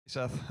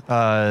Seth,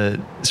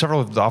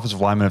 several of the offensive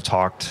linemen have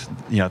talked,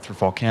 through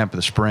fall camp in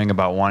the spring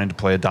about wanting to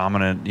play a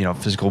dominant,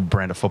 physical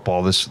brand of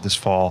football this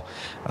fall.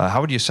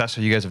 How would you assess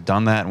how you guys have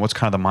done that, and what's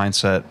kind of the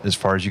mindset as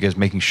far as you guys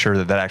making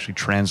sure that actually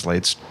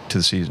translates to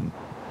the season?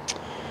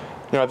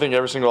 I think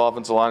every single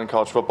offensive line in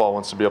college football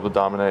wants to be able to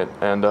dominate,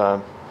 and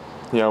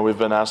we've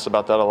been asked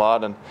about that a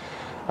lot, and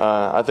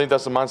I think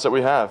that's the mindset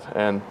we have,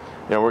 and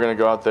we're going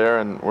to go out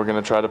there and we're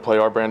going to try to play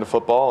our brand of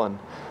football and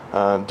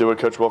do what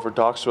Coach Wolford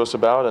talks to us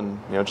about, and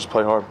just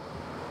play hard.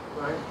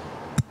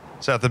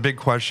 Seth, the big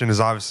question is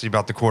obviously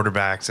about the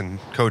quarterbacks, and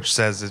Coach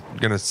says he's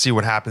going to see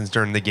what happens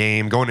during the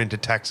game. Going into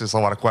Texas, a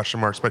lot of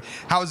question marks. But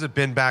how has it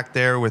been back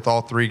there with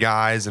all three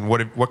guys, and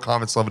what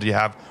confidence level do you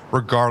have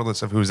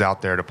regardless of who's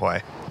out there to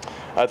play?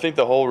 I think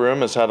the whole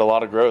room has had a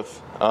lot of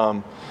growth.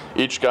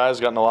 Each guy has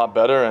gotten a lot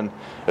better, and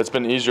it's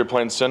been easier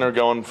playing center,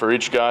 going for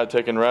each guy,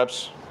 taking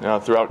reps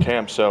throughout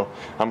camp. So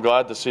I'm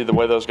glad to see the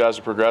way those guys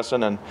are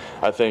progressing, and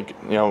I think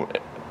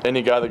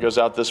any guy that goes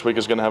out this week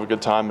is going to have a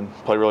good time and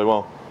play really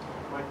well.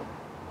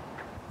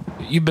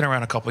 You've been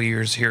around a couple of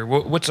years here.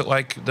 What's it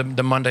like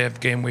the Monday of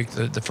game week?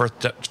 The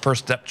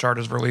first depth chart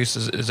is released.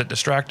 Is it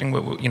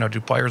distracting?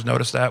 Do players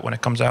notice that when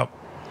it comes out?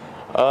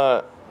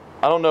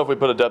 I don't know if we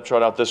put a depth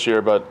chart out this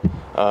year, but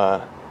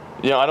I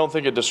don't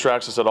think it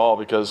distracts us at all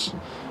because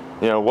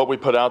what we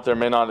put out there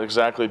may not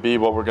exactly be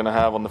what we're going to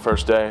have on the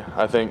first day.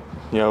 I think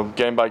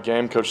game by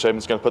game, Coach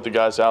Saban's going to put the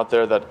guys out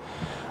there that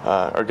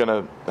are going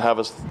to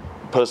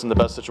put us in the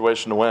best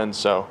situation to win.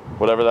 So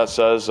whatever that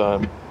says,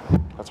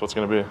 that's what's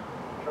going to be.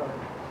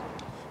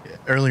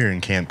 Earlier in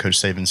camp, Coach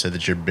Saban said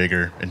that you're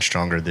bigger and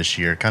stronger this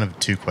year. Kind of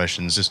two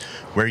questions. Just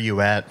where are you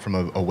at from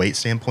a weight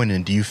standpoint,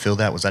 and do you feel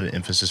that? Was that an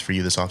emphasis for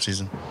you this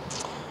offseason?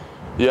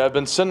 Yeah, I've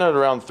been sitting at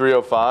around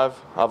 305.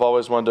 I've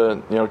always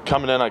wanted to,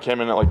 coming in, I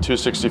came in at like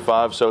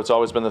 265, so it's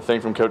always been the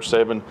thing from Coach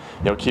Saban,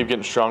 keep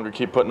getting stronger,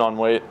 keep putting on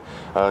weight,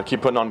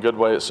 keep putting on good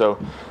weight.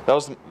 So that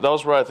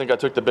was where I think I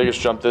took the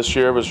biggest jump this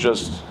year, was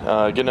just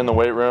getting in the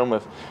weight room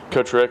with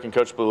Coach Rick and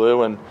Coach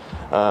Ballou and,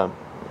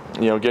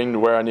 getting to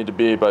where I need to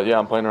be. But, yeah,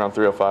 I'm playing around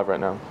 305 right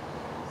now.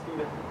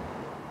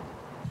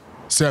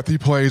 Seth, he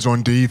plays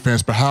on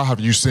defense, but how have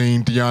you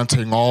seen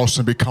Deontay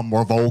Lawson become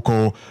more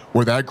vocal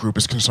where that group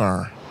is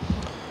concerned?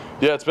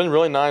 Yeah, it's been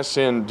really nice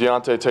seeing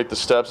Deontay take the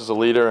steps as a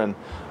leader, and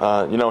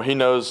he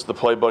knows the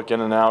playbook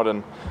in and out,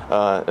 and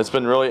it's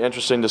been really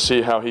interesting to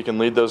see how he can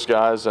lead those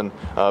guys and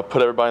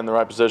put everybody in the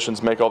right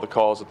positions, make all the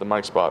calls at the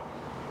mic spot.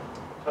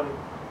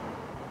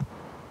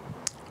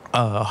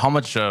 How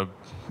much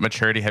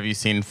maturity have you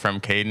seen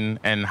from Caden,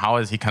 and how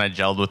has he kind of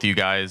gelled with you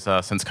guys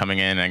since coming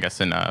in, I guess,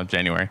 in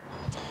January?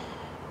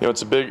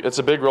 It's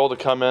a big role to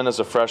come in as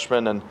a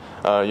freshman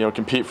and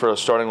compete for a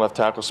starting left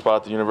tackle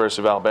spot at the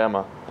University of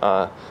Alabama.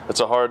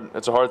 It's a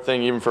hard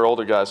thing even for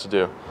older guys to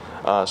do.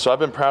 So I've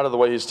been proud of the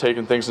way he's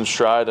taken things in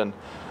stride, and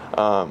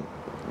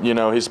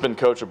he's been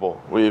coachable.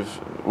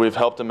 We've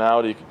helped him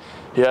out. He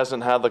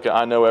hasn't had like a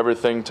I know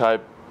everything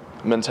type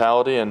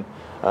mentality, and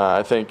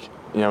I think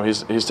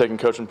he's taking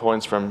coaching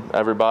points from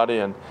everybody,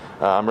 and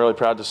I'm really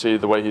proud to see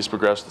the way he's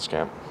progressed this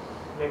camp.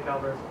 Nick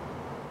Albert.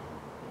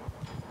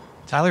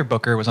 Tyler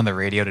Booker was on the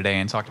radio today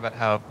and talked about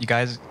how you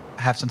guys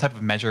have some type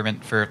of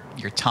measurement for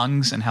your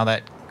tongues and how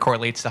that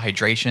correlates to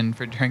hydration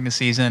for during the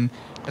season.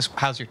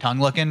 How's your tongue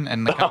looking,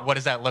 and what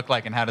does that look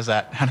like, and how does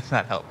that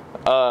help?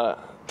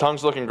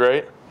 Tongue's looking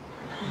great.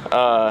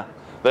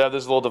 They have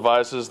these little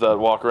devices that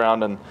walk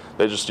around, and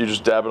you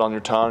just dab it on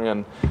your tongue,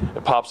 and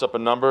it pops up a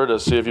number to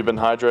see if you've been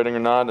hydrating or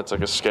not. It's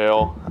like a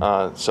scale.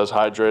 It says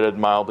hydrated,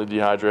 mildly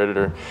dehydrated,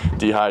 or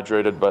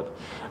dehydrated. But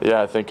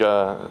yeah, I think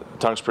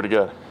tongue's pretty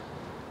good.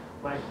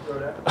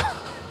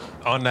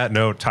 On that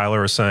note,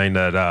 Tyler was saying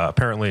that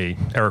apparently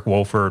Eric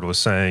Wolford was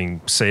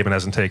saying Saban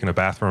hasn't taken a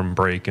bathroom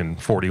break in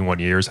 41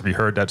 years. Have you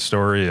heard that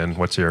story, and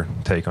what's your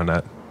take on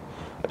that?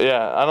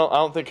 Yeah, I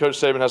don't think Coach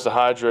Saban has to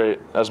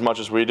hydrate as much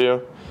as we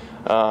do.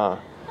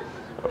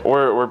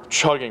 We're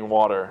chugging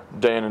water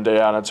day in and day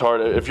out. It's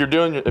hard. If you're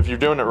doing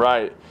it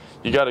right,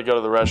 you got to go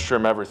to the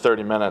restroom every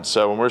 30 minutes.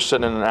 So when we're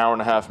sitting in an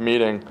hour-and-a-half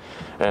meeting,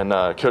 and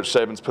Coach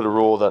Saban's put a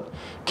rule that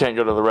can't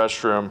go to the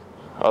restroom,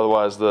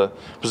 otherwise the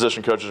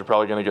position coaches are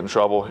probably going to get in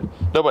trouble.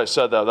 Nobody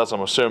said that. That's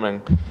I'm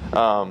assuming.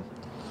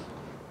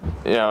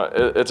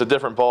 It's a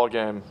different ball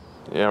game,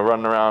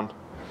 running around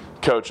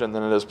coaching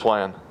than it is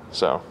playing.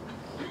 So.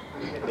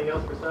 Anything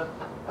else for Seth?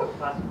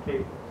 Last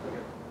Kate.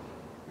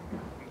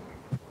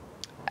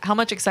 How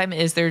much excitement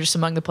is there just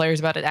among the players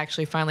about it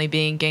actually finally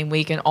being game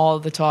week and all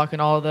of the talk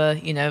and all the,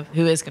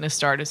 who is going to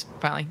start is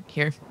finally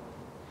here?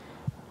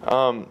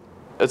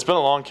 It's been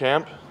a long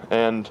camp,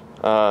 and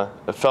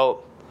it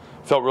felt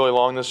really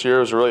long this year. It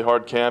was a really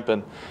hard camp,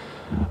 and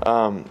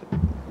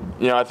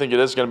I think it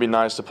is going to be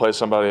nice to play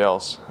somebody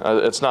else.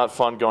 It's not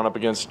fun going up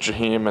against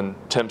Jaheim and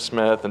Tim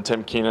Smith and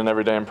Tim Keenan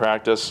every day in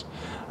practice,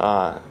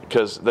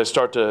 because they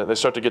start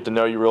to get to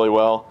know you really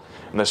well,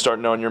 and they start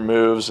knowing your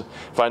moves.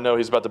 If I know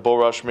he's about to bull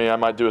rush me, I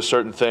might do a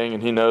certain thing,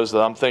 and he knows that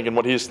I'm thinking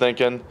what he's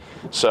thinking.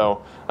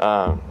 So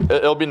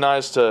it'll be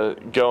nice to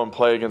go and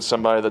play against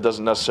somebody that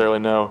doesn't necessarily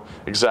know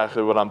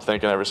exactly what I'm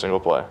thinking every single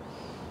play.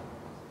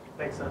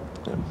 Thanks, Seth.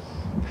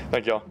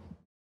 Thank y'all.